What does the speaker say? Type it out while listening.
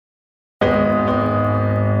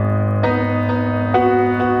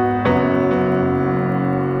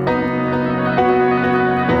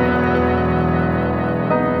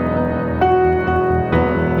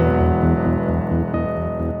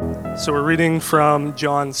So we're reading from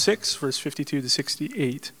John 6, verse 52 to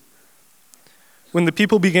 68. When the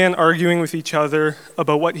people began arguing with each other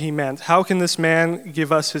about what he meant, "How can this man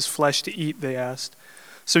give us his flesh to eat?" they asked.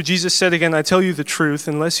 So Jesus said again, "I tell you the truth,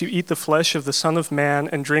 unless you eat the flesh of the Son of Man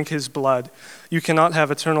and drink his blood, you cannot have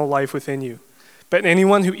eternal life within you. But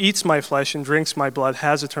anyone who eats my flesh and drinks my blood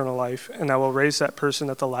has eternal life, and I will raise that person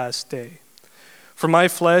at the last day. For my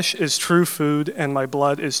flesh is true food, and my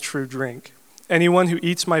blood is true drink. Anyone who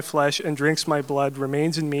eats my flesh and drinks my blood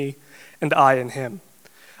remains in me, and I in him.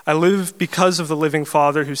 I live because of the living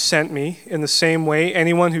Father who sent me. In the same way,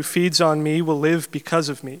 anyone who feeds on me will live because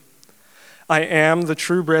of me. I am the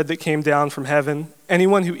true bread that came down from heaven.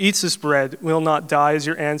 Anyone who eats this bread will not die as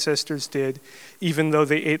your ancestors did, even though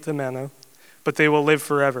they ate the manna, but they will live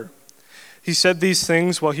forever." He said these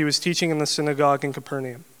things while he was teaching in the synagogue in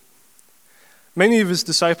Capernaum. Many of his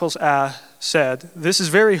disciples said, "This is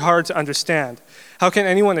very hard to understand. How can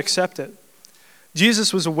anyone accept it?"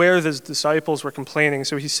 Jesus was aware that his disciples were complaining,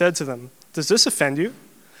 so he said to them, "Does this offend you?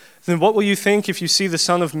 Then what will you think if you see the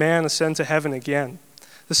Son of Man ascend to heaven again?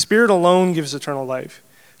 The Spirit alone gives eternal life.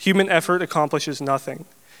 Human effort accomplishes nothing.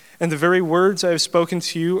 And the very words I have spoken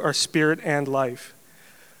to you are spirit and life.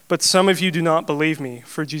 But some of you do not believe me,"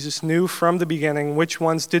 for Jesus knew from the beginning which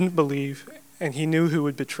ones didn't believe, and he knew who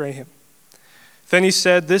would betray him. Then he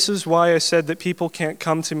said, "This is why I said that people can't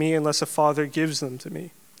come to me unless a Father gives them to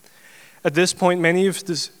me." At this point, many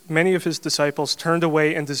of his disciples turned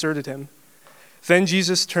away and deserted him. Then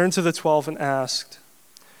Jesus turned to the 12 and asked,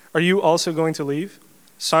 "Are you also going to leave?"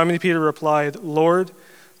 Simon Peter replied, "Lord,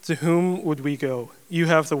 to whom would we go? You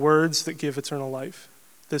have the words that give eternal life."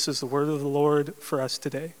 This is the word of the Lord for us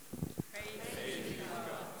today.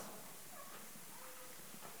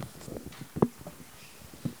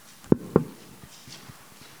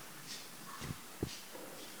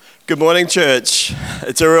 Good morning, church.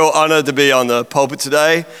 It's a real honor to be on the pulpit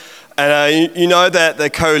today. And you know that the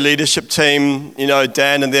co-leadership team,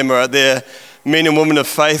 Dan and them are out there, men and women of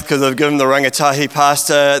faith, because I've given the rangatahi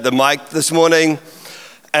pastor the mic this morning.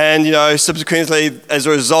 And, subsequently, as a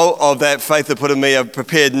result of that faith they put in me, I've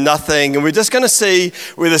prepared nothing. And we're just going to see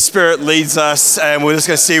where the Spirit leads us, and we're just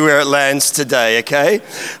going to see where it lands today, okay?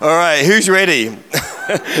 All right, who's ready?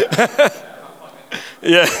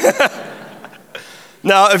 Yeah.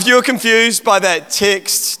 Now, if you're confused by that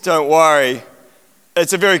text, don't worry.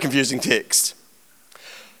 It's a very confusing text.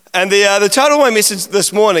 And the title of my message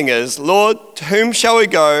this morning is, "Lord, to whom shall we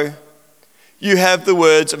go? You have the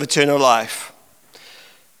words of eternal life."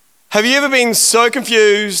 Have you ever been so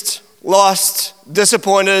confused, lost,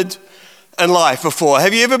 disappointed in life before?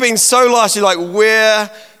 Have you ever been so lost, you're like, where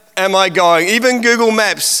am I going? Even Google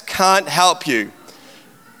Maps can't help you.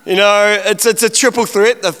 It's a triple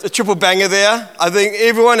threat, a triple banger there. I think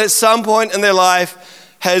everyone at some point in their life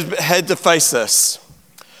has had to face this.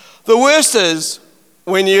 The worst is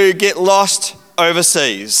when you get lost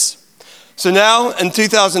overseas. So now in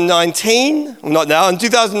 2019,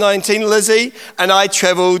 Lizzie and I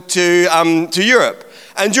traveled to Europe.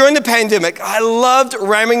 And during the pandemic, I loved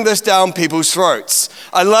ramming this down people's throats.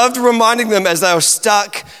 I loved reminding them as they were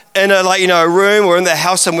stuck in a room or in their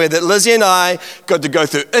house somewhere that Lizzie and I got to go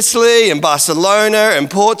through Italy and Barcelona and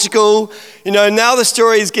Portugal. Now the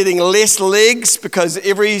story is getting less legs because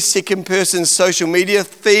every second person's social media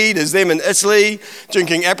feed is them in Italy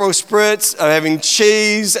drinking Aperol Spritz, having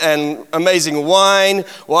cheese and amazing wine,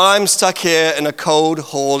 while I'm stuck here in a cold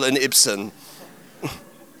hall in Epsom.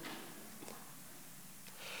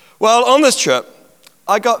 Well, on this trip,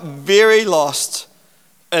 I got very lost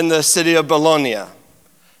in the city of Bologna.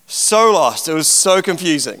 So lost, it was so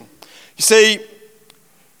confusing. You see,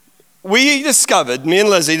 me and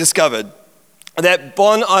Lizzie discovered that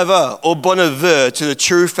Bon Iver, or Bon Iver to the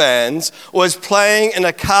true fans, was playing in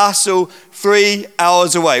a castle 3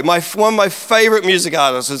 hours away. One of my favorite music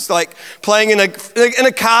artists was playing in a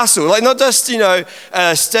castle, not just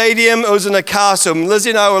a stadium. It was in a castle. And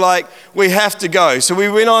Lizzie and I were like, we have to go. So we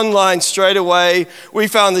went online straight away. We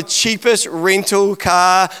found the cheapest rental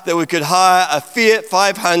car that we could hire, a Fiat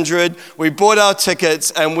 500. We bought our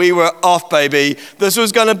tickets and we were off, baby. This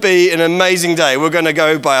was going to be an amazing day. We're going to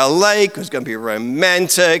go by a lake. It was going to be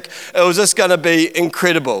romantic. It was just going to be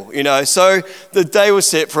incredible, So the day was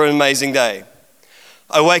set for an amazing day.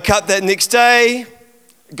 I wake up that next day,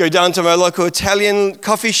 go down to my local Italian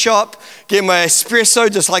coffee shop, get my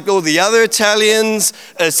espresso just like all the other Italians.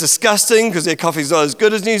 It's disgusting because their coffee's not as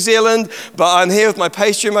good as New Zealand, but I'm here with my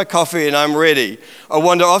pastry and my coffee and I'm ready. I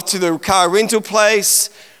wander off to the car rental place.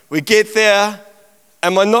 We get there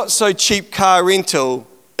and my not so cheap car rental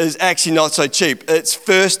is actually not so cheap. It's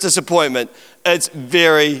first disappointment. It's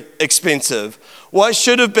very expensive. What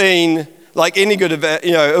should have been, like any good event,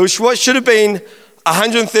 what should have been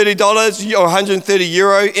 $130 or 130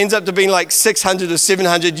 euro ends up to being like 600 or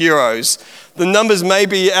 700 euros. The numbers may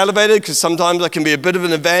be elevated because sometimes I can be a bit of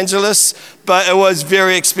an evangelist, but it was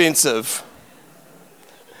very expensive.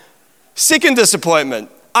 Second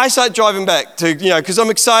disappointment. I start driving back to, because I'm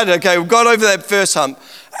excited. Okay, we've got over that first hump.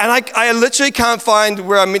 And I literally can't find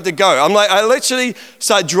where I'm meant to go. I literally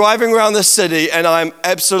start driving around the city and I'm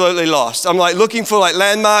absolutely lost. I'm like looking for like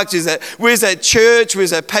landmarks. Where's that church?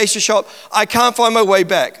 Where's that pastry shop? I can't find my way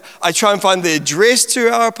back. I try and find the address to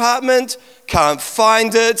our apartment. Can't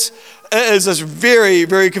find it. It is just very,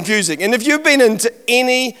 very confusing. And if you've been into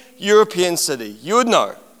any European city, you would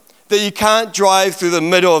know that you can't drive through the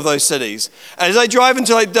middle of those cities. And as I drive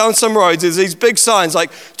into down some roads, there's these big signs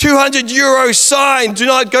like 200 euro sign, do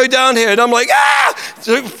not go down here. And I'm like,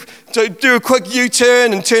 to do a quick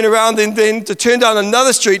U-turn and turn around and then to turn down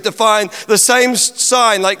another street to find the same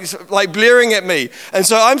sign like blaring at me. And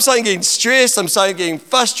so I'm starting getting stressed, I'm starting getting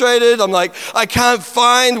frustrated. I'm like, I can't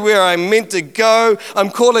find where I'm meant to go. I'm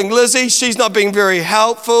calling Lizzie, she's not being very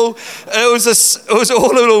helpful. It was all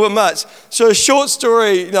a little bit much. So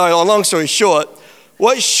a long story short,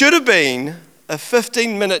 what should have been a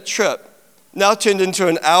 15-minute trip now turned into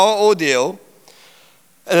an hour ordeal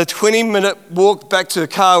and a 20-minute walk back to the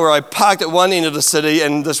car where I parked at one end of the city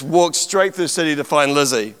and just walked straight through the city to find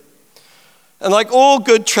Lizzie. And like all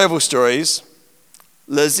good travel stories,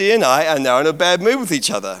 Lizzie and I are now in a bad mood with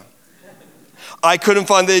each other. I couldn't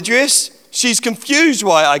find the address. She's confused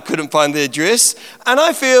why I couldn't find the address. And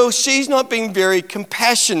I feel she's not being very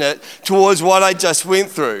compassionate towards what I just went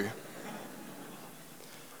through.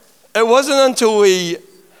 It wasn't until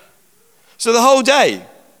so the whole day,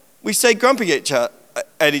 we stayed grumpy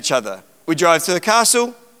at each other. We drive to the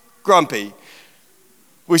castle, grumpy.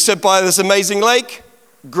 We sit by this amazing lake,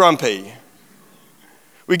 grumpy.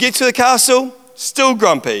 We get to the castle, still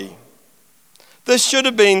grumpy. This should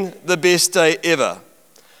have been the best day ever.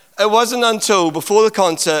 It wasn't until before the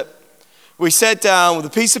concert, we sat down with a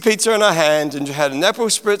piece of pizza in our hand and had an Aperol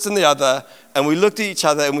Spritz in the other, and we looked at each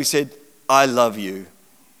other and we said, I love you.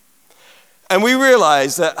 And we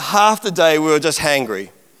realized that half the day we were just hangry.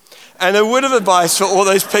 And a word of advice for all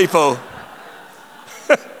those people.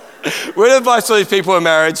 Word of advice for these people in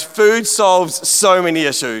marriage, food solves so many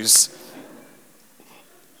issues.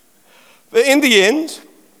 But in the end,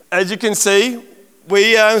 as you can see,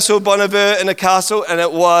 we saw Bon Iver in a castle and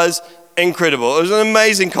it was incredible. It was an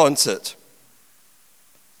amazing concert.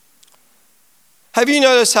 Have you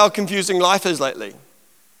noticed how confusing life is lately?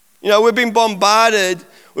 We've been bombarded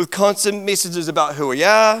with constant messages about who we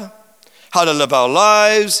are, how to live our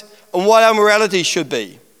lives, and what our morality should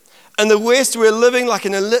be. In the West, we're living like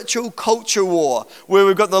in a literal culture war where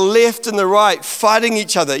we've got the left and the right fighting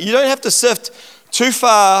each other. You don't have to sift too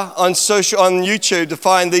far on YouTube to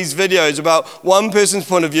find these videos about one person's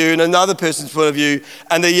point of view and another person's point of view,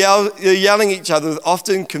 and they're yelling at each other with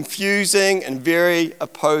often confusing and very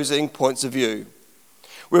opposing points of view.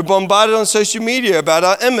 We're bombarded on social media about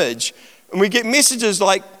our image, and we get messages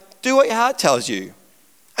like, do what your heart tells you,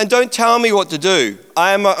 and don't tell me what to do.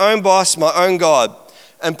 I am my own boss, my own God.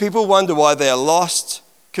 And people wonder why they are lost,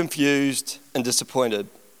 confused, and disappointed.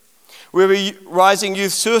 We have a rising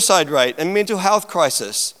youth suicide rate and mental health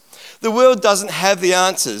crisis. The world doesn't have the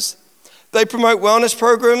answers. They promote wellness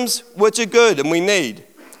programs, which are good and we need,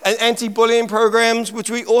 and anti-bullying programs, which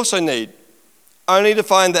we also need, only to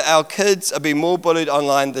find that our kids are being more bullied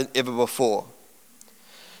online than ever before.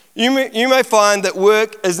 You may find that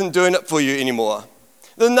work isn't doing it for you anymore.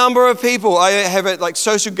 The number of people I have at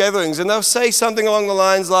social gatherings, and they'll say something along the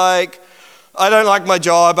lines like, I don't like my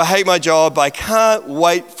job, I hate my job, I can't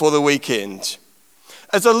wait for the weekend.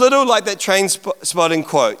 It's a little like that train spotting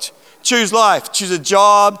quote. Choose life, choose a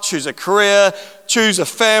job, choose a career, choose a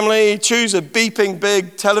family, choose a beeping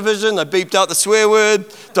big television. I beeped out the swear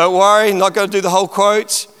word. Don't worry, not going to do the whole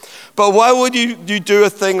quote. But why would you do a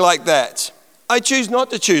thing like that? I choose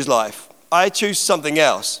not to choose life. I choose something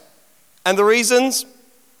else. And the reasons?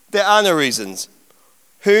 There are no reasons.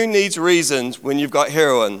 Who needs reasons when you've got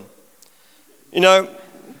heroin? And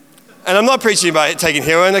I'm not preaching about taking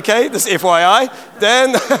heroin, okay? This FYI. Dan,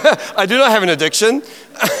 I do not have an addiction.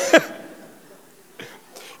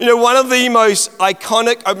 One of the most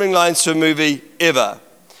iconic opening lines to a movie ever.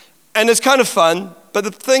 And it's kind of fun, but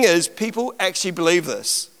the thing is, people actually believe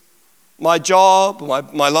this. My job,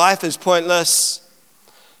 my life is pointless.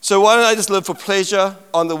 So why don't I just live for pleasure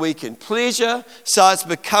on the weekend? Pleasure starts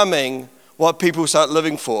becoming what people start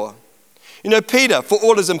living for. You know, Peter, for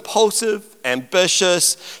all his impulsive,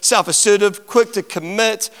 ambitious, self-assertive, quick to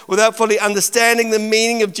commit, without fully understanding the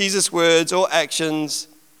meaning of Jesus' words or actions,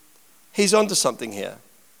 he's onto something here.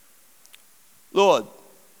 Lord,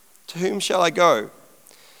 to whom shall I go?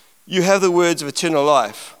 You have the words of eternal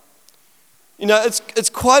life. You know, it's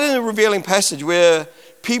quite a revealing passage where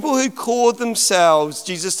people who called themselves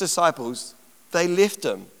Jesus' disciples, they left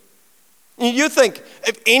him. You think,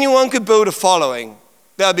 if anyone could build a following,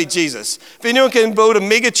 that would be Jesus. If anyone can build a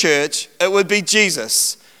mega church, it would be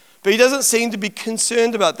Jesus. But he doesn't seem to be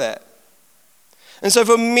concerned about that. And so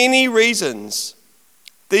for many reasons,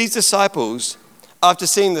 these disciples, after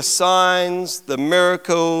seeing the signs, the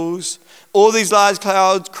miracles, all these large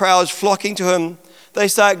crowds flocking to him, they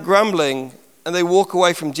start grumbling and they walk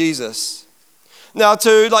away from Jesus. Now,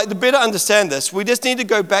 to better understand this, we just need to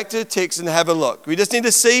go back to the text and have a look. We just need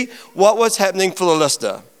to see what was happening for the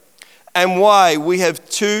listener and why we have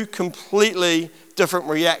two completely different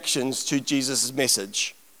reactions to Jesus'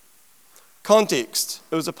 message. Context,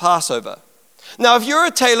 it was a Passover. Now, if you're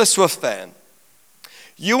a Taylor Swift fan,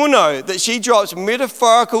 you will know that she drops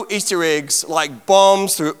metaphorical Easter eggs like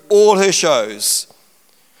bombs through all her shows,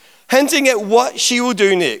 hinting at what she will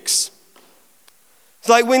do next. It's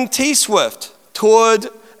like when T Swift toured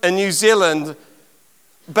in New Zealand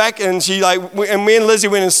back, and me and Lizzie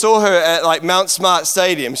went and saw her at Mount Smart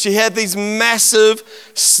Stadium. She had these massive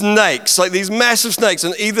snakes,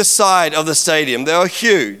 on either side of the stadium. They were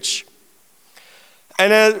huge,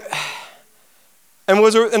 and that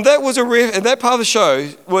part of the show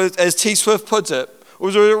was, as T Swift puts it,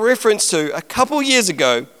 was a reference to a couple years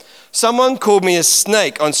ago. Someone called me a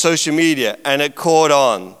snake on social media, and it caught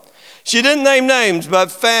on. She didn't name names,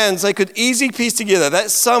 but fans, they could easily piece together that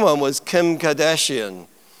someone was Kim Kardashian.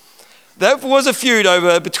 That was a feud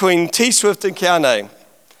between T Swift and Kiane.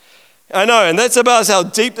 I know, and that's about how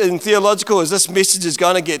deep and theological as this message is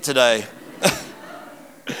going to get today.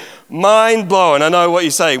 Mind blowing, I know what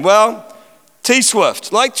you're saying. Well, T Swift,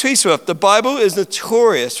 the Bible is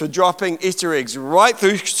notorious for dropping Easter eggs right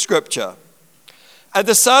through Scripture. At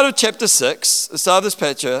the start of chapter 6, the start of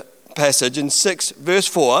this passage in 6 verse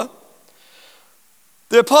 4,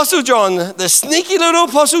 the Apostle John, the sneaky little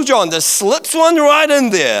Apostle John, just slips one right in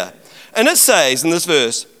there. And it says in this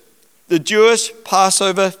verse, the Jewish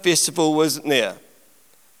Passover festival was near.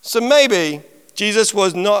 So maybe Jesus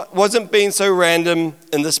wasn't being so random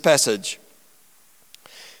in this passage.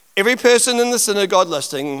 Every person in the synagogue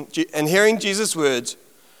listening and hearing Jesus' words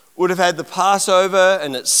would have had the Passover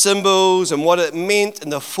and its symbols and what it meant in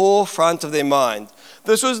the forefront of their mind.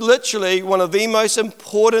 This was literally one of the most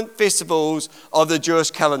important festivals of the Jewish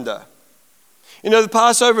calendar. You know, the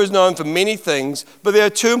Passover is known for many things, but there are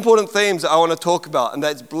two important themes that I want to talk about, and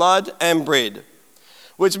that's blood and bread,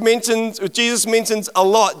 which Jesus mentions a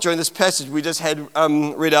lot during this passage we just had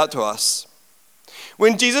read out to us.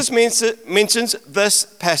 When Jesus mentions this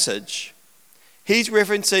passage, he's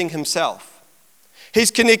referencing himself. He's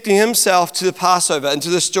connecting himself to the Passover and to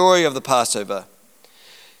the story of the Passover.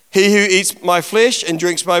 He who eats my flesh and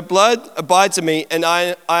drinks my blood abides in me, and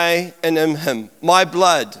I in him. My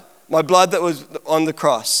blood that was on the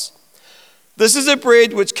cross. This is a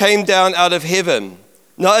bread which came down out of heaven,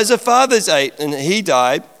 not as the fathers ate and he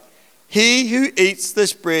died. He who eats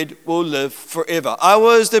this bread will live forever. I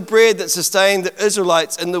was the bread that sustained the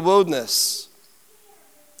Israelites in the wilderness.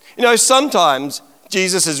 You know, sometimes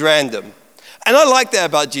Jesus is random. And I like that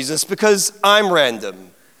about Jesus because I'm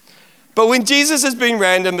random. But when Jesus has been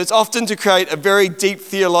random, it's often to create a very deep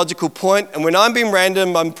theological point. And when I'm being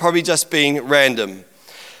random, I'm probably just being random.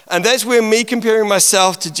 And that's where me comparing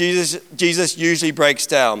myself to Jesus usually breaks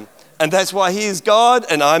down. And that's why he is God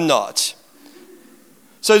and I'm not.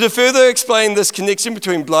 So to further explain this connection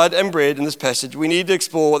between blood and bread in this passage, we need to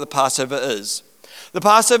explore what the Passover is. The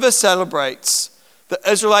Passover celebrates the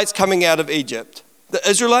Israelites coming out of Egypt. The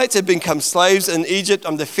Israelites had become slaves in Egypt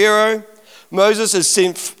under Pharaoh. Moses is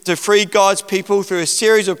sent to free God's people through a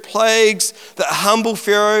series of plagues that humble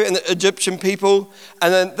Pharaoh and the Egyptian people.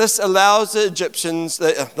 And then this allows the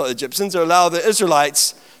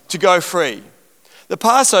Israelites to go free. The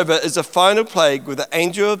Passover is the final plague where the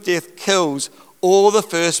angel of death kills all the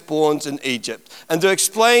firstborns in Egypt. And to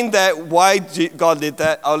explain that, why God did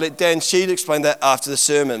that, I'll let Dan Sheed explain that after the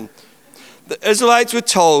sermon. The Israelites were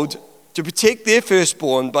told to protect their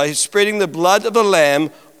firstborn by spreading the blood of the lamb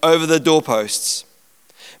over the doorposts.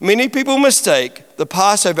 Many people mistake the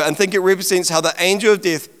Passover and think it represents how the angel of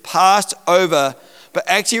death passed over, but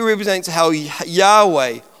actually represents how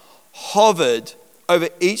Yahweh hovered over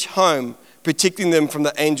each home, protecting them from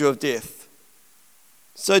the angel of death.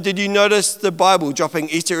 So did you notice the Bible dropping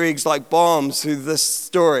Easter eggs like bombs through this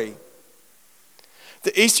story?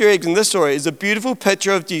 The Easter egg in this story is a beautiful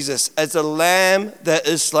picture of Jesus as the lamb that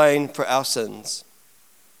is slain for our sins.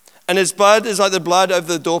 And his blood is like the blood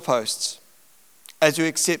over the doorposts. As we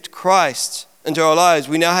accept Christ into our lives,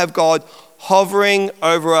 we now have God hovering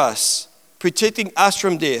over us, protecting us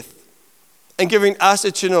from death, and giving us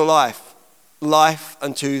eternal life, life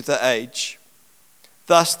unto the age.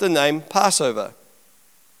 Thus the name Passover.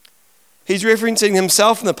 He's referencing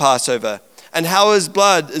himself in the Passover and how his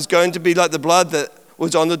blood is going to be like the blood that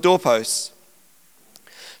was on the doorposts.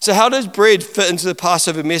 So how does bread fit into the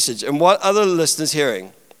Passover message, and what are the listeners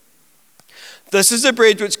hearing? This is the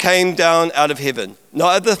bread which came down out of heaven,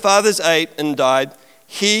 not as the fathers ate and died.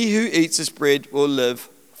 He who eats this bread will live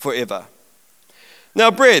forever. Now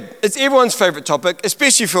bread, it's everyone's favorite topic,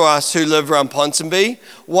 especially for us who live around Ponsonby.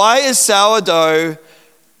 Why is sourdough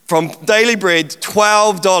from Daily Bread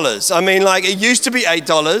 $12? I mean, like, it used to be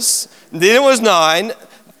 $8, then it was $9,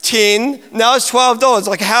 $10, now it's $12.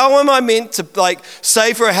 Like, how am I meant to, like,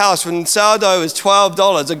 save for a house when sourdough is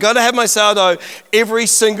 $12? I've got to have my sourdough every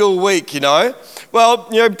single week, you know? Well,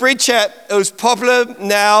 you know, bread chat, it was popular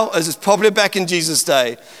now as it's popular back in Jesus'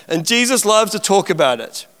 day. And Jesus loves to talk about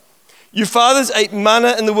it. Your fathers ate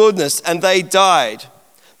manna in the wilderness and they died.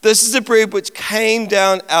 This is the bread which came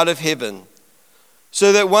down out of heaven,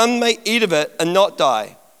 so that one may eat of it and not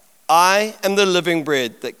die. I am the living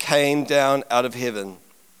bread that came down out of heaven.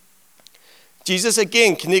 Jesus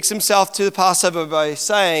again connects himself to the Passover by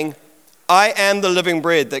saying, I am the living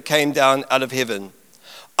bread that came down out of heaven.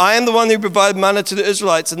 I am the one who provided manna to the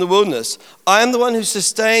Israelites in the wilderness. I am the one who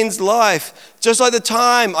sustains life. Just like the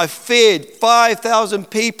time I fed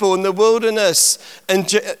 5,000 people in the wilderness,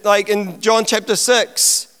 like in John chapter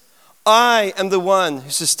 6. I am the one who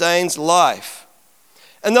sustains life.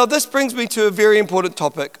 And now this brings me to a very important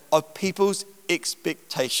topic of people's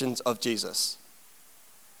expectations of Jesus.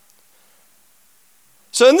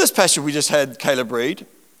 So in this passage we just had Caleb read,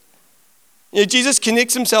 Jesus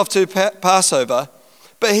connects himself to Passover,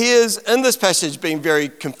 but he is in this passage being very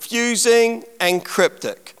confusing and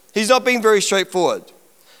cryptic. He's not being very straightforward.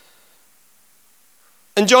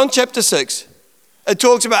 In John chapter 6, it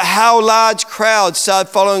talks about how large crowds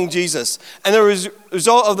started following Jesus, and as a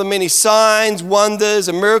result of the many signs, wonders,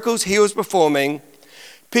 and miracles he was performing,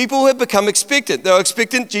 people had become expectant. They were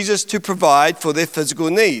expectant Jesus to provide for their physical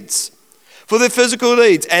needs.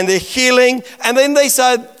 And their healing, and then they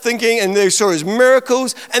started thinking, and they saw his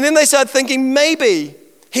miracles, and then they started thinking maybe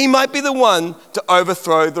he might be the one to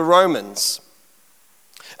overthrow the Romans.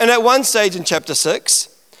 And at one stage in chapter 6,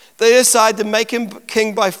 they decide to make him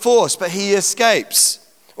king by force, but he escapes.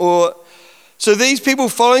 So these people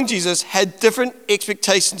following Jesus had different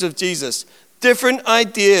expectations of Jesus, different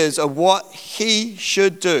ideas of what he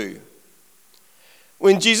should do.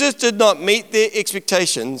 When Jesus did not meet their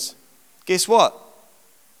expectations, guess what?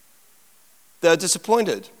 They were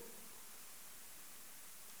disappointed.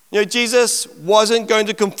 Jesus wasn't going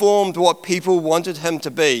to conform to what people wanted him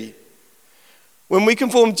to be. When we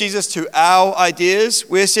conform Jesus to our ideas,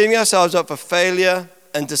 we're setting ourselves up for failure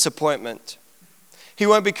and disappointment. He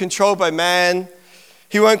won't be controlled by man.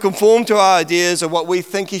 He won't conform to our ideas of what we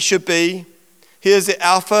think he should be. He is the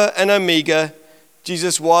Alpha and Omega.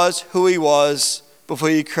 Jesus was who he was before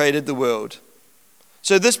he created the world.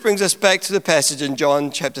 So this brings us back to the passage in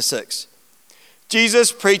John chapter 6.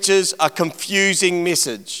 Jesus preaches a confusing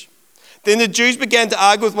message. Then the Jews began to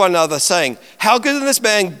argue with one another, saying, how can this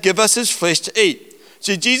man give us his flesh to eat?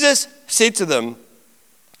 So Jesus said to them,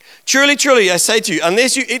 truly, truly, I say to you,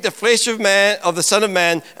 unless you eat the flesh of the Son of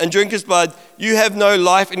Man and drink his blood, you have no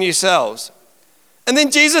life in yourselves. And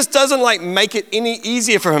then Jesus doesn't make it any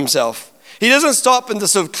easier for himself. He doesn't stop and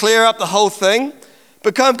just sort of clear up the whole thing,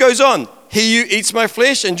 but kind of goes on. He who eats my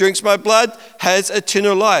flesh and drinks my blood has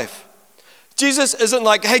eternal life. Jesus isn't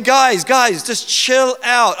like, hey guys, just chill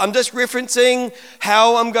out. I'm just referencing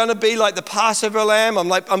how I'm going to be like the Passover lamb.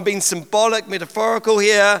 I'm being symbolic, metaphorical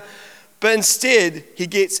here. But instead, he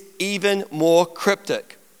gets even more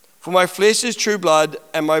cryptic. For my flesh is true blood,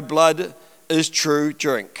 and my blood is true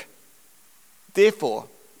drink. Therefore,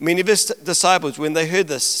 many of his disciples, when they heard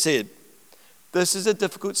this, said, this is a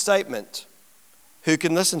difficult statement. Who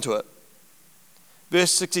can listen to it?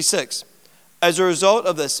 Verse 66. As a result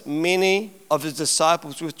of this, many of his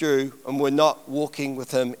disciples withdrew and were not walking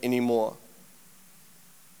with him anymore.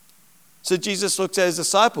 So Jesus looks at his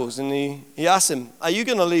disciples and he asks them, are you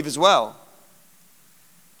going to leave as well?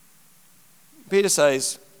 Peter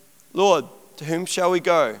says, Lord, to whom shall we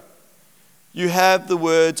go? You have the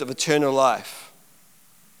words of eternal life.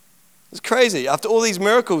 It's crazy. After all these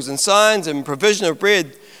miracles and signs and provision of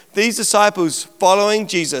bread, these disciples following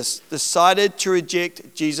Jesus decided to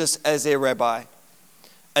reject Jesus as their rabbi.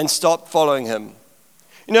 and stopped following him.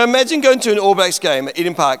 You know, imagine going to an All Blacks game at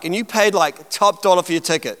Eden Park and you paid like top dollar for your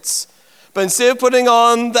tickets. But instead of putting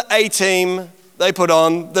on the A team, they put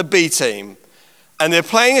on the B team. And they're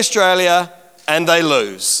playing Australia and they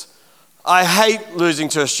lose. I hate losing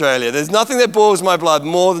to Australia. There's nothing that boils my blood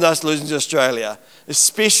more than us losing to Australia,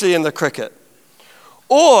 especially in the cricket.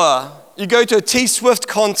 Or you go to a T Swift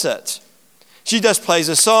concert. She just plays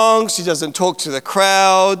a song, she doesn't talk to the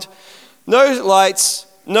crowd, no lights,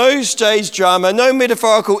 no stage drama, no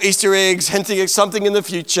metaphorical Easter eggs hinting at something in the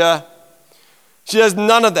future. She does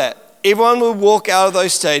none of that. Everyone will walk out of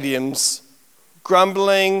those stadiums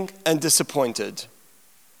grumbling and disappointed.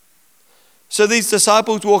 So these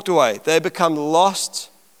disciples walked away. They had become lost,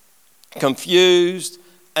 confused,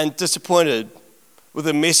 and disappointed with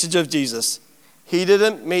the message of Jesus. He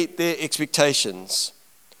didn't meet their expectations.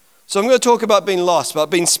 So I'm going to talk about being lost, about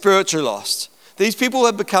being spiritually lost. These people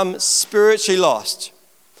have become spiritually lost.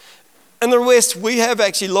 In the West, we have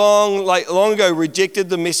actually long ago rejected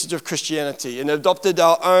the message of Christianity and adopted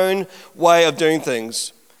our own way of doing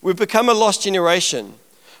things. We've become a lost generation.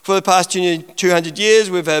 For the past 200 years,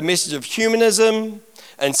 we've had a message of humanism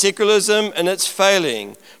and secularism, and it's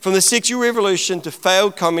failing. From the sexual revolution to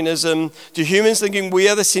failed communism to humans thinking we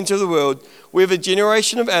are the center of the world, we have a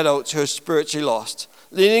generation of adults who are spiritually lost,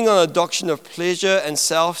 leaning on a doctrine of pleasure and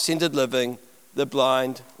self-centered living, the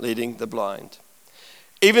blind leading the blind.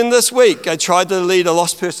 Even this week, I tried to lead a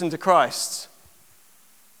lost person to Christ.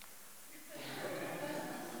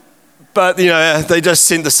 But, they just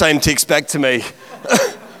sent the same text back to me.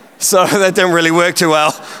 So that didn't really work too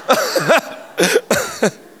well.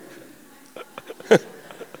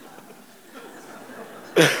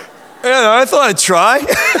 I thought I'd try.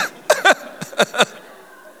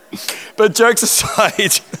 But jokes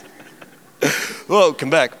aside,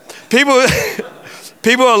 come back.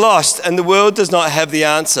 People are lost, and the world does not have the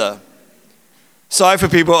answer. Sorry for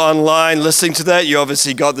people online listening to that. You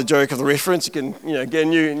obviously got the joke of the reference. You can, get a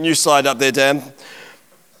new slide up there, Dan.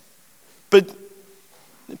 But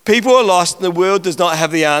people are lost, and the world does not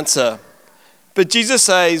have the answer. But Jesus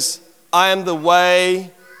says, I am the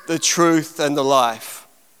way, the truth, and the life.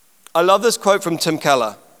 I love this quote from Tim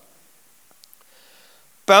Keller.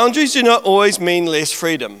 Boundaries do not always mean less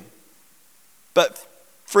freedom, but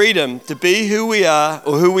freedom to be who we are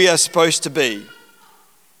or who we are supposed to be.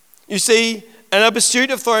 You see, in our pursuit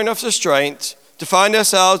of throwing off restraint, to find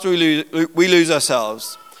ourselves, we lose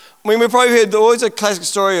ourselves. We've probably heard always a classic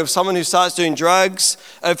story of someone who starts doing drugs.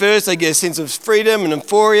 At first, they get a sense of freedom and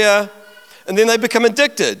euphoria, and then they become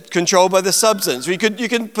addicted, controlled by the substance. You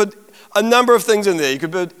can put a number of things in there. You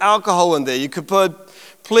could put alcohol in there. You could put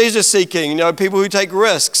pleasure seeking, people who take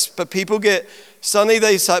risks, but suddenly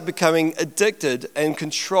they start becoming addicted and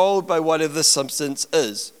controlled by whatever the substance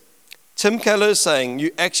is. Tim Keller is saying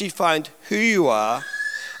you actually find who you are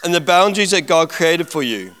and the boundaries that God created for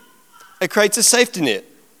you. It creates a safety net.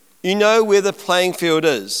 You know where the playing field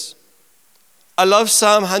is. I love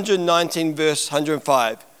Psalm 119, verse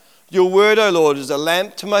 105. Your word, O Lord, is a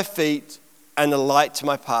lamp to my feet and a light to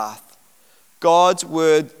my path. God's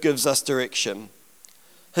word gives us direction.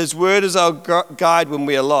 His word is our guide when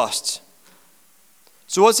we are lost.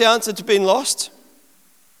 So what's the answer to being lost?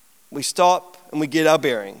 We stop and we get our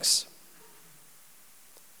bearings.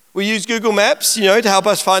 We use Google Maps, to help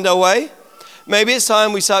us find our way. Maybe it's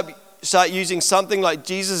time we start using something like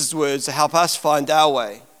Jesus' words to help us find our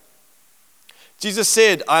way. Jesus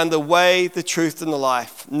said, I am the way, the truth, and the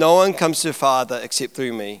life. No one comes to the Father except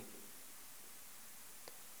through me.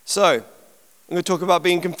 So, I'm going to talk about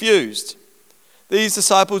being confused. These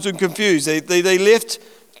disciples were confused. They left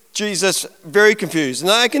Jesus very confused.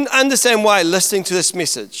 And I can understand why listening to this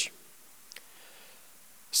message.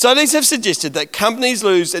 Studies have suggested that companies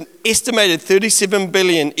lose an estimated $37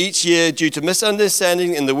 billion each year due to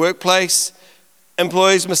misunderstanding in the workplace.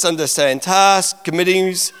 Employees misunderstand tasks,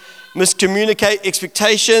 committees miscommunicate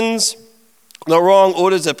expectations, the wrong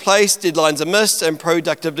orders are placed, deadlines are missed, and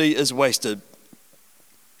productivity is wasted.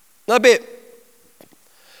 And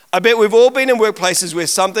I bet we've all been in workplaces where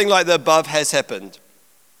something like the above has happened.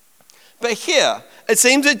 But here, it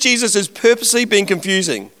seems that Jesus is purposely being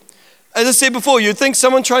confusing. As I said before, you'd think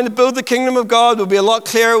someone trying to build the kingdom of God would be a lot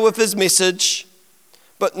clearer with his message.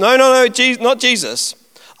 But no, not Jesus.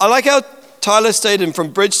 I like how Tyler Staden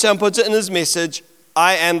from Bridgetown puts it in his message,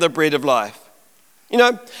 I am the bread of life.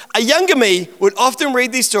 A younger me would often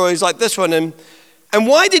read these stories like this one, and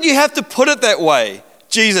why did you have to put it that way?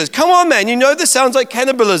 Jesus, come on, man, this sounds like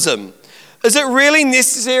cannibalism. Is it really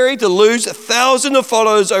necessary to lose 1,000 of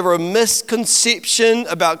followers over a misconception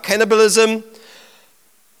about cannibalism?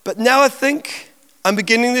 But now I think I'm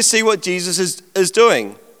beginning to see what Jesus is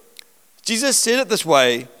doing. Jesus said it this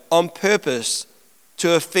way on purpose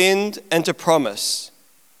to offend and to promise.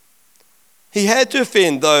 He had to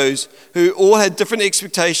offend those who all had different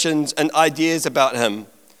expectations and ideas about him,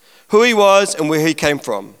 who he was and where he came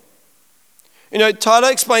from.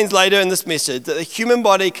 Tyler explains later in this message that the human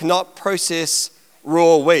body cannot process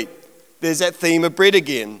raw wheat. There's that theme of bread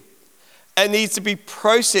again. It needs to be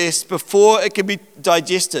processed before it can be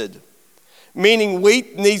digested, meaning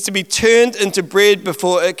wheat needs to be turned into bread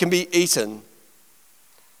before it can be eaten.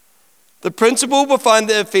 The principle behind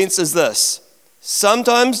the offense is this: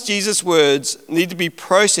 sometimes Jesus' words need to be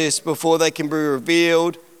processed before they can be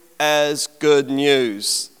revealed as good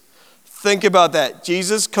news. Think about that.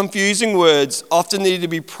 Jesus' confusing words often need to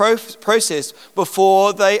be processed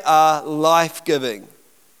before they are life-giving.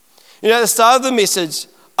 At the start of the message,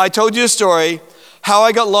 I told you a story how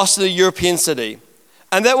I got lost in a European city.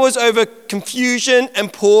 And that was over confusion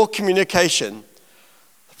and poor communication.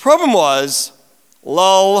 The problem was,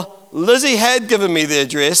 Lizzie had given me the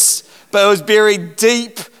address, but it was buried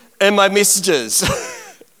deep in my messages.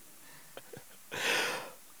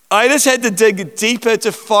 I just had to dig deeper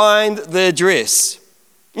to find the address.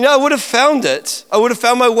 I would have found it. I would have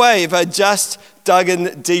found my way if I just dug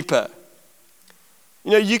in deeper.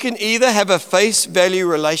 You can either have a face value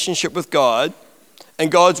relationship with God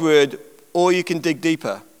and God's word, or you can dig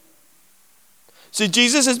deeper. So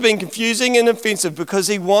Jesus has been confusing and offensive because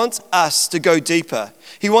he wants us to go deeper.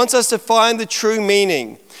 He wants us to find the true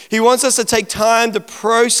meaning. He wants us to take time to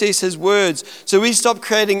process his words so we stop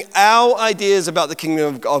creating our ideas about the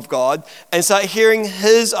kingdom of God and start hearing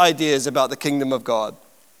his ideas about the kingdom of God.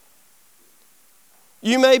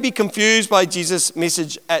 You may be confused by Jesus'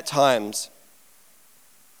 message at times.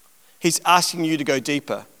 He's asking you to go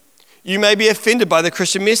deeper. You may be offended by the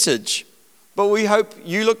Christian message, but we hope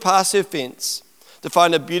you look past the offense to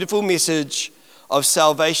find a beautiful message of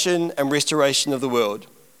salvation and restoration of the world.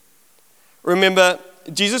 Remember,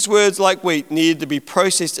 Jesus' words like wheat needed to be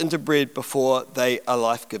processed into bread before they are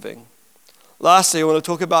life-giving. Lastly, I want to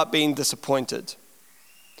talk about being disappointed.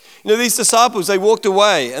 These disciples, they walked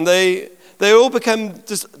away and they all become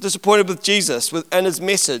disappointed with Jesus and his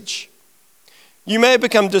message. You may have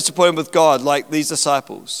become disappointed with God like these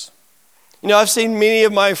disciples. I've seen many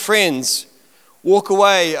of my friends walk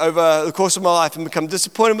away over the course of my life and become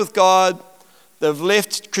disappointed with God. They've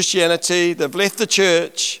left Christianity, they've left the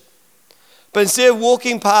church. But instead of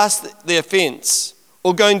walking past the offense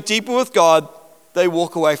or going deeper with God, they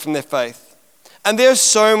walk away from their faith. And there are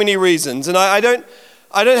so many reasons, and I don't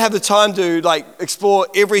have the time to explore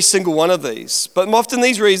every single one of these. But often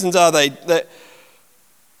these reasons are that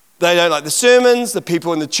they don't like the sermons, the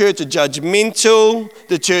people in the church are judgmental,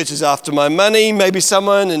 the church is after my money, maybe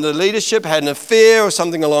someone in the leadership had an affair or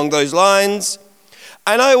something along those lines.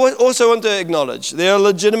 And I also want to acknowledge there are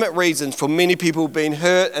legitimate reasons for many people being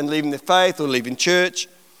hurt and leaving their faith or leaving church: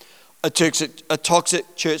 a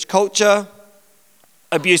toxic church culture,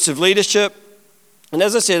 abusive leadership. And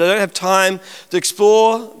as I said, I don't have time to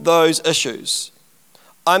explore those issues.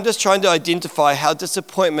 I'm just trying to identify how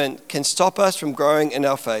disappointment can stop us from growing in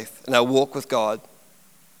our faith and our walk with God.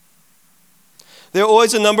 There are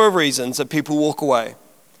always a number of reasons that people walk away.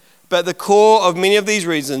 But at the core of many of these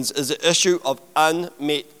reasons is the issue of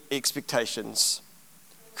unmet expectations,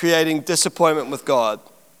 creating disappointment with God.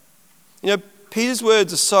 Peter's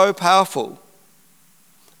words are so powerful.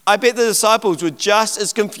 I bet the disciples were just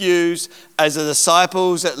as confused as the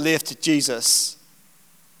disciples that left Jesus.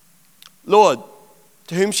 Lord,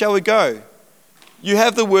 to whom shall we go? You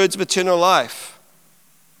have the words of eternal life.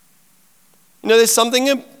 There's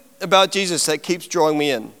something about Jesus that keeps drawing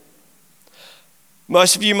me in.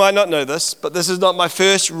 Most of you might not know this, but this is not my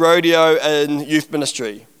first rodeo in youth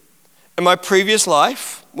ministry. In my previous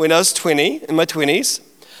life, when I was in my 20s,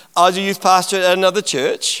 I was a youth pastor at another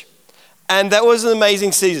church, and that was an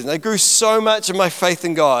amazing season. I grew so much in my faith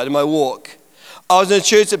in God, in my walk. I was in a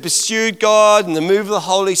church that pursued God and the move of the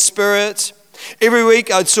Holy Spirit. Every week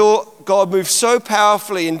I saw God move so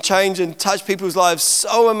powerfully and change and touch people's lives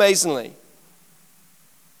so amazingly.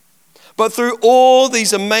 But through all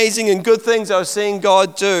these amazing and good things I was seeing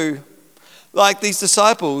God do, like these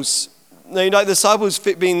disciples, like the disciples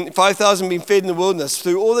 5,000 being fed in the wilderness,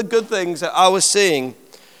 through all the good things that I was seeing,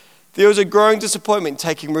 there was a growing disappointment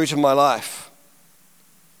taking root in my life.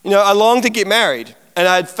 I longed to get married, and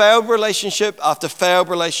I had failed relationship after failed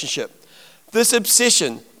relationship. This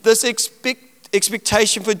obsession, this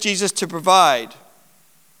expectation for Jesus to provide.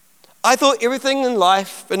 I thought everything in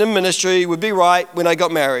life and in ministry would be right when I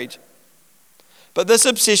got married. But this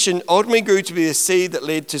obsession ultimately grew to be a seed that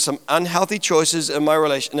led to some unhealthy choices in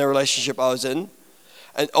the relationship I was in,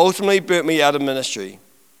 and ultimately burnt me out of ministry.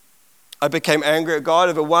 I became angry at God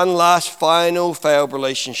over one last final failed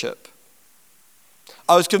relationship.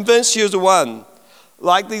 I was convinced he was the one.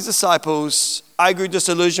 Like these disciples, I grew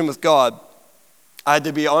disillusioned with God. I had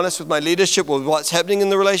to be honest with my leadership with what's happening in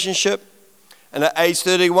the relationship. And at age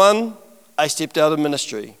 31, I stepped out of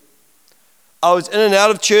ministry. I was in and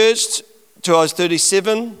out of church till I was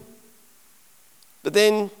 37. But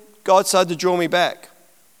then God started to draw me back.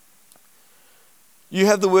 You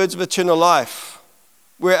have the words of eternal life.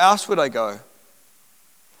 Where else would I go?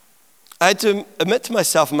 I had to admit to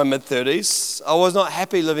myself in my mid-30s, I was not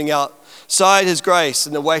happy living outside his grace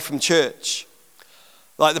and away from church.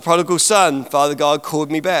 Like the prodigal son, Father God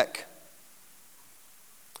called me back.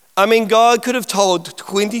 I mean, God could have told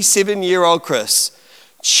 27-year-old Chris,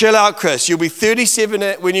 chill out, Chris, you'll be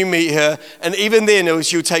 37 when you meet her, and even then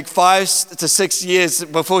she'll take 5 to 6 years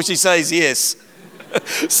before she says yes.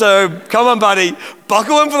 So come on, buddy,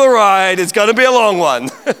 buckle in for the ride, it's going to be a long one.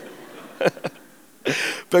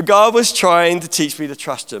 But God was trying to teach me to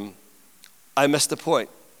trust him. I missed the point.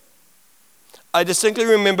 I distinctly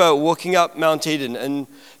remember walking up Mount Eden, and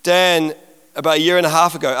Dan, about 1.5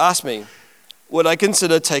 years ago, asked me, would I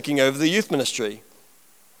consider taking over the youth ministry?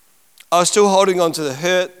 I was still holding on to the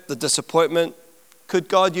hurt, the disappointment. Could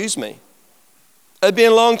God use me? It'd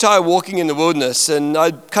been a long time walking in the wilderness, and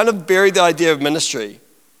I'd kind of buried the idea of ministry.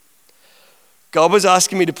 God was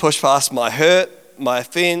asking me to push past my hurt, my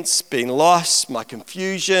offense, being lost, my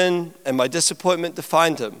confusion, and my disappointment to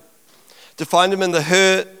find him. To find him in the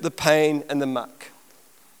hurt, the pain, and the muck.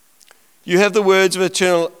 You have the words of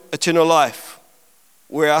eternal life.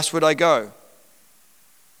 Where else would I go?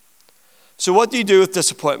 So what do you do with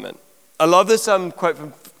disappointment? I love this quote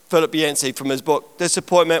from Philip Yancey from his book,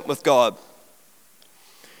 Disappointment with God.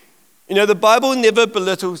 You know, the Bible never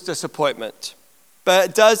belittles disappointment, but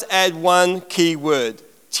it does add one key word,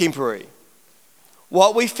 temporary.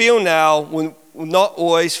 What we feel now will not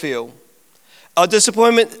always feel. Our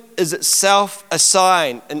disappointment is itself a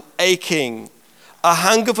sign, an aching, a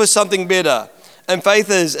hunger for something better. And faith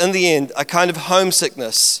is, in the end, a kind of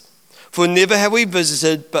homesickness. For never have we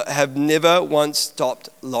visited, but have never once stopped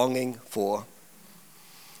longing for.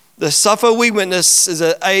 The suffer we witness is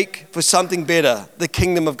an ache for something better, the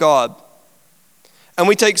kingdom of God. And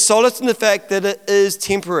we take solace in the fact that it is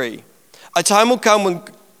temporary. A time will come when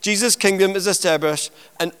Jesus' kingdom is established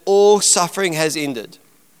and all suffering has ended.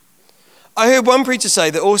 I heard one preacher say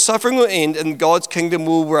that all suffering will end and God's kingdom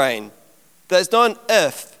will reign. That's not an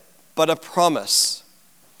if, but a promise.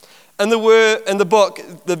 In the book,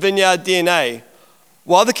 The Vineyard DNA,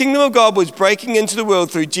 while the kingdom of God was breaking into the world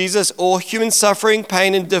through Jesus, all human suffering,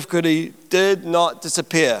 pain, and difficulty did not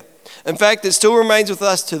disappear. In fact, it still remains with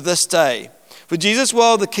us to this day. For Jesus,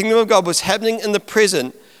 while the kingdom of God was happening in the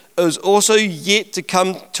present, it was also yet to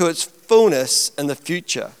come to its fullness in the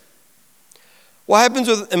future. What happens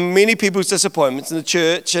with many people's disappointments in the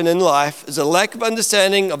church and in life is a lack of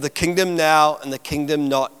understanding of the kingdom now and the kingdom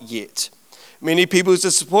not yet. Many people's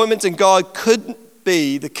disappointments in God could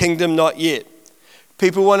be the kingdom not yet.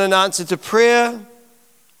 People want an answer to prayer.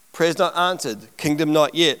 Prayer's not answered. Kingdom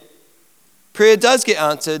not yet. Prayer does get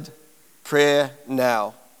answered. Prayer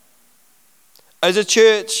now. As a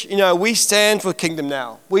church, we stand for kingdom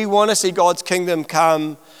now. We want to see God's kingdom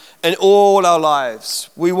come in all our lives.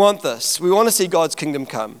 We want this. We want to see God's kingdom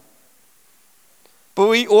come. But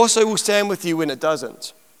we also will stand with you when it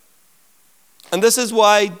doesn't. And this is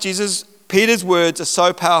why Peter's words are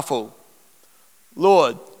so powerful.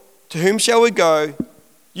 Lord, to whom shall we go?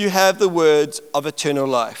 You have the words of eternal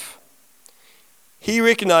life. He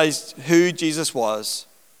recognized who Jesus was.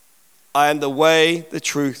 I am the way, the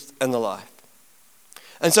truth, and the life.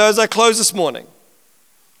 And so as I close this morning,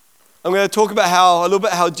 I'm going to talk about a little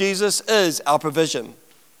bit how Jesus is our provision.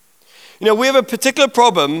 We have a particular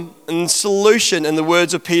problem and solution in the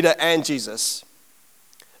words of Peter and Jesus.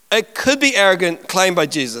 It could be arrogant claim by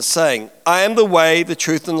Jesus saying, I am the way, the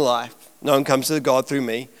truth, and the life. No one comes to God through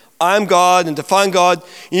me. I am God, and to find God,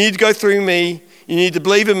 you need to go through me. You need to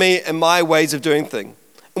believe in me and my ways of doing things.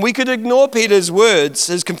 And we could ignore Peter's words,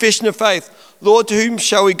 his confession of faith. Lord, to whom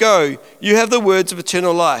shall we go? You have the words of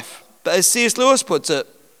eternal life. But as C.S. Lewis puts it,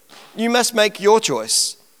 you must make your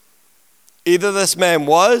choice. Either this man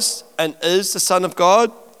was and is the Son of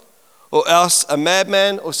God, or else a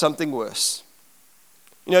madman or something worse.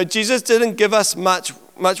 Jesus didn't give us much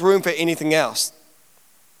room for anything else.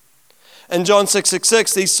 In John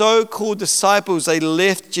 6:66, these so-called disciples, they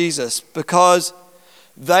left Jesus because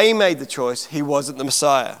they made the choice he wasn't the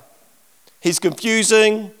Messiah. He's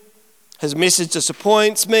confusing, his message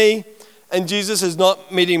disappoints me, and Jesus is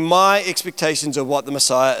not meeting my expectations of what the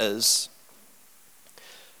Messiah is.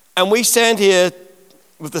 And we stand here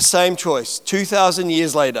with the same choice 2,000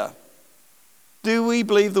 years later. Do we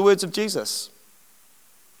believe the words of Jesus?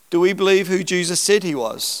 Do we believe who Jesus said he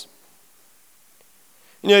was?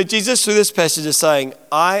 You know, Jesus through this passage is saying,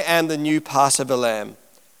 I am the new Passover lamb.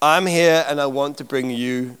 I'm here and I want to bring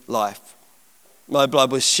you life. My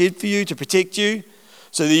blood was shed for you to protect you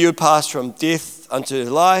so that you would pass from death unto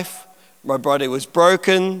life. My body was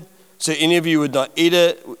broken so any of you would not eat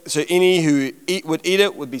it. So any who would eat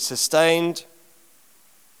it would be sustained.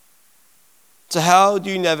 So how do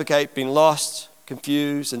you navigate being lost,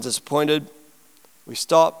 confused, and disappointed? We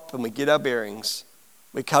stop and we get our bearings.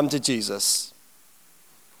 We come to Jesus.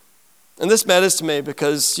 And this matters to me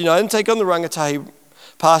because, I didn't take on the Rangatahi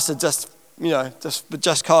pastor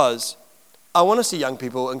just cause. I want to see young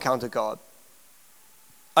people encounter God.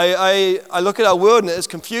 I look at our world and it's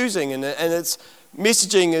confusing and its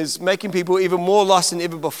messaging is making people even more lost than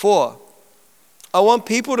ever before. I want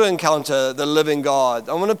people to encounter the living God.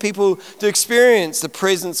 I want people to experience the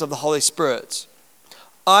presence of the Holy Spirit.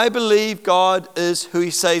 I believe God is who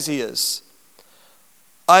he says he is.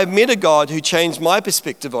 I've met a God who changed my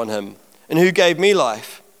perspective on him and who gave me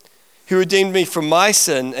life, who redeemed me from my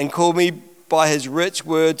sin and called me by his rich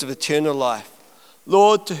words of eternal life.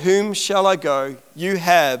 Lord, to whom shall I go? You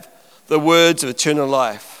have the words of eternal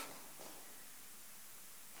life.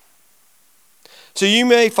 So you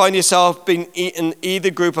may find yourself being in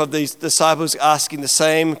either group of these disciples asking the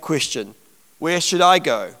same question. Where should I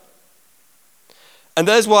go? And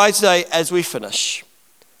that is why today, as we finish,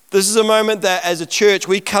 this is a moment that as a church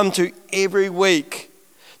we come to every week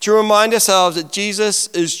to remind ourselves that Jesus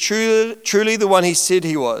is truly the one he said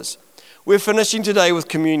he was. We're finishing today with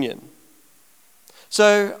communion.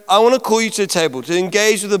 So I want to call you to the table to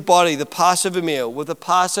engage with the body, the Passover meal, with the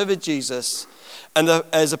Passover Jesus and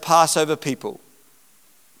as a Passover people.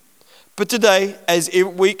 But today, as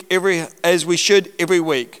we should every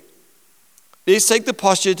week, let's take the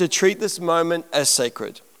posture to treat this moment as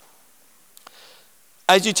sacred.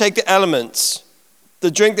 As you take the elements,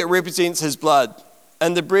 the drink that represents his blood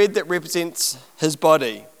and the bread that represents his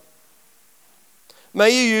body,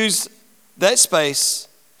 may you use that space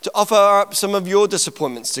to offer up some of your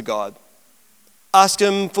disappointments to God. Ask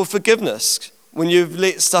him for forgiveness when you've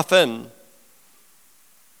let stuff in.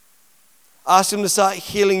 Ask him to start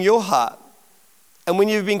healing your heart. And when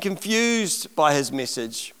you've been confused by his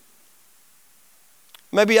message,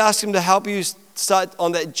 maybe ask him to help you start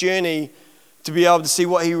on that journey to be able to see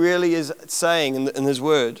what he really is saying in his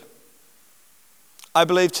word. I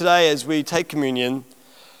believe today as we take communion,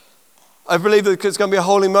 I believe that it's going to be a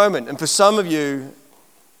holy moment. And for some of you,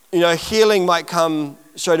 healing might come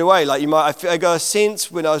straight away. I got a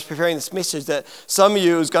sense when I was preparing this message that some of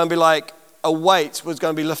you it was going to be like a weight was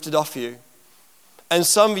going to be lifted off you. And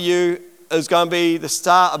some of you it was going to be the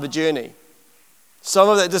start of a journey. Some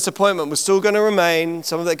of that disappointment was still going to remain.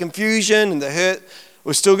 Some of that confusion and the hurt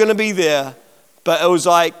was still going to be there. But it was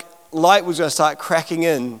like light was going to start cracking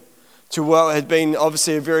in to what had been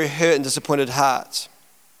obviously a very hurt and disappointed heart.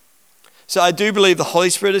 So I do believe the Holy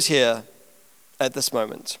Spirit is here at this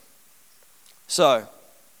moment. So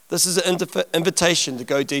this is an invitation to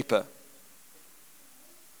go deeper.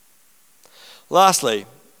 Lastly,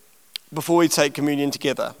 before we take communion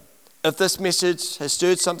together, if this message has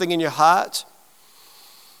stirred something in your heart,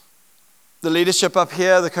 the leadership up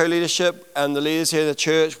here, the co-leadership, and the leaders here in the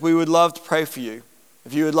church, we would love to pray for you.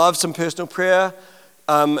 If you would love some personal prayer,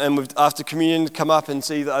 after communion, come up and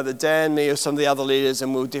see either Dan, me, or some of the other leaders,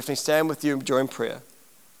 and we'll definitely stand with you during prayer.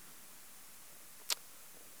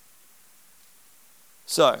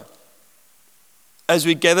 So, as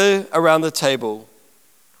we gather around the table,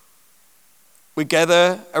 we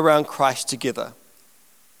gather around Christ together.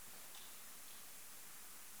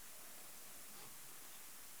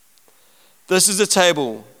 This is a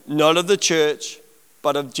table, not of the church,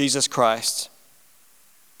 but of Jesus Christ.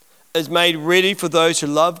 It's made ready for those who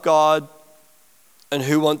love God and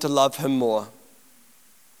who want to love him more.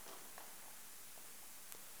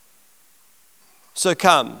 So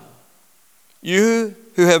come, you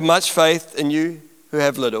who have much faith and you who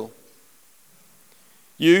have little.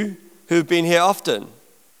 You who have been here often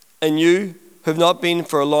and you who have not been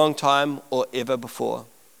for a long time or ever before.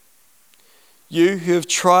 You who have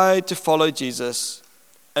tried to follow Jesus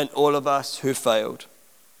and all of us who failed.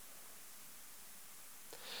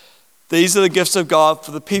 These are the gifts of God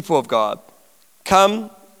for the people of God.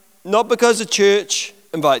 Come, not because the church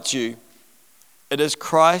invites you. It is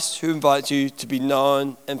Christ who invites you to be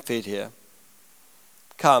known and fed here.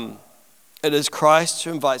 Come, it is Christ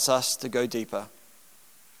who invites us to go deeper.